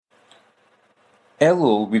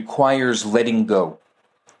Elul requires letting go.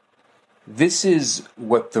 This is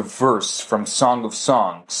what the verse from Song of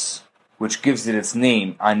Songs, which gives it its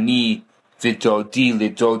name, Ani v'dodi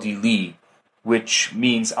lidodi li, which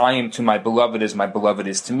means I am to my beloved as my beloved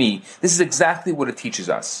is to me. This is exactly what it teaches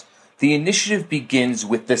us. The initiative begins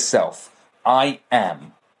with the self. I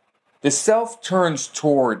am. The self turns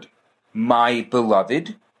toward my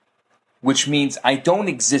beloved, which means I don't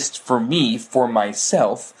exist for me, for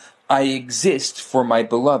myself. I exist for my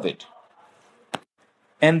beloved.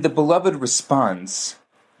 And the beloved responds,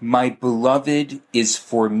 my beloved is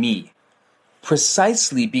for me,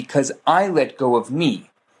 precisely because I let go of me.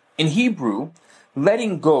 In Hebrew,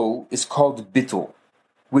 letting go is called bittul,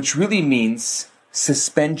 which really means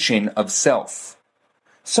suspension of self.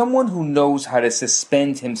 Someone who knows how to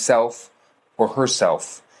suspend himself or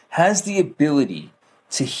herself has the ability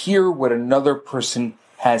to hear what another person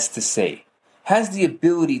has to say, has the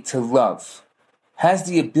ability to love, has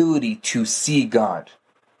the ability to see God.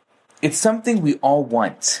 It's something we all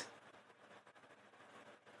want.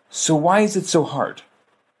 So why is it so hard?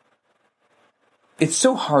 It's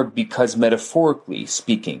so hard because, metaphorically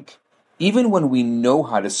speaking, even when we know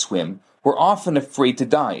how to swim, we're often afraid to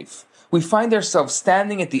dive. We find ourselves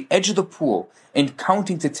standing at the edge of the pool and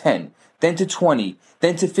counting to 10, then to 20,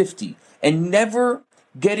 then to 50, and never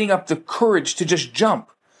getting up the courage to just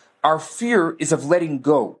jump. Our fear is of letting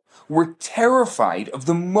go. We're terrified of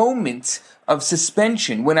the moment of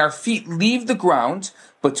suspension when our feet leave the ground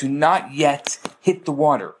but do not yet hit the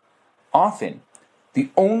water. Often, the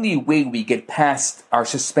only way we get past our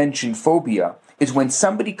suspension phobia is when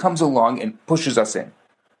somebody comes along and pushes us in.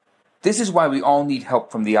 This is why we all need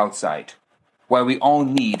help from the outside, why we all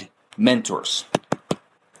need mentors.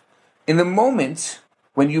 In the moment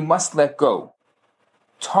when you must let go,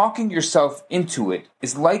 talking yourself into it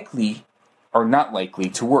is likely or not likely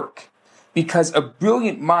to work, because a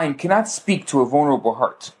brilliant mind cannot speak to a vulnerable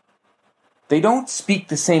heart. They don't speak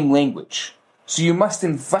the same language, so you must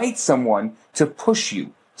invite someone to push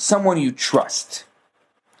you, someone you trust.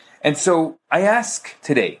 And so I ask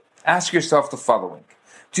today, ask yourself the following.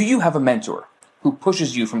 Do you have a mentor who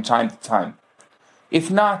pushes you from time to time?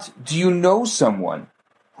 If not, do you know someone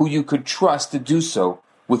who you could trust to do so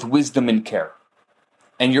with wisdom and care?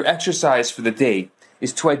 And your exercise for the day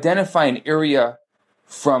is to identify an area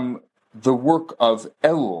from the work of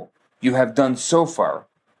Elul you have done so far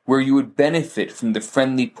where you would benefit from the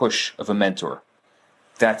friendly push of a mentor.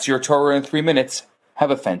 That's your Torah in 3 minutes. Have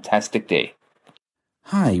a fantastic day.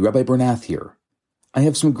 Hi, Rabbi Bernath here. I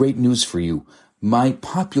have some great news for you. My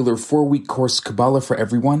popular 4-week course, Kabbalah for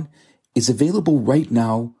Everyone, is available right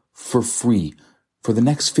now for free for the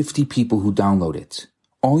next 50 people who download it.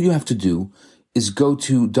 All you have to do is go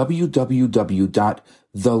to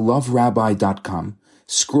www.theloverabbi.com,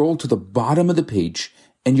 scroll to the bottom of the page,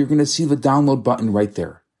 and you're going to see the download button right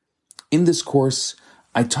there. In this course,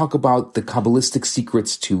 I talk about the Kabbalistic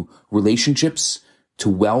secrets to relationships, to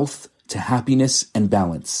wealth, to happiness, and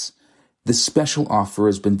balance. This special offer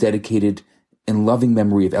has been dedicated in loving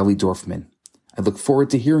memory of Ellie Dorfman. I look forward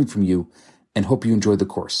to hearing from you and hope you enjoy the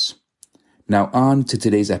course. Now on to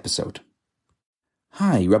today's episode.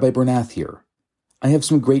 Hi, Rabbi Bernath here. I have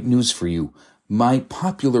some great news for you. My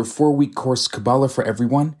popular 4-week course, Kabbalah for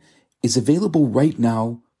Everyone, is available right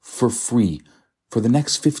now for free for the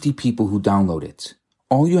next 50 people who download it.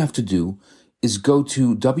 All you have to do is go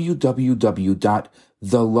to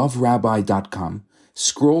www.theloverabbi.com,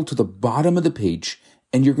 scroll to the bottom of the page,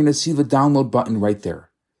 and you're going to see the download button right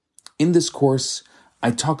there. In this course,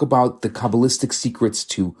 I talk about the Kabbalistic secrets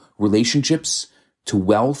to relationships, to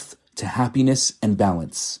wealth, to happiness, and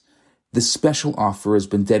balance. This special offer has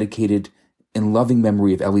been dedicated in loving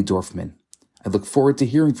memory of Ellie Dorfman. I look forward to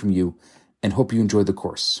hearing from you and hope you enjoy the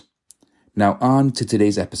course. Now on to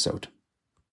today's episode.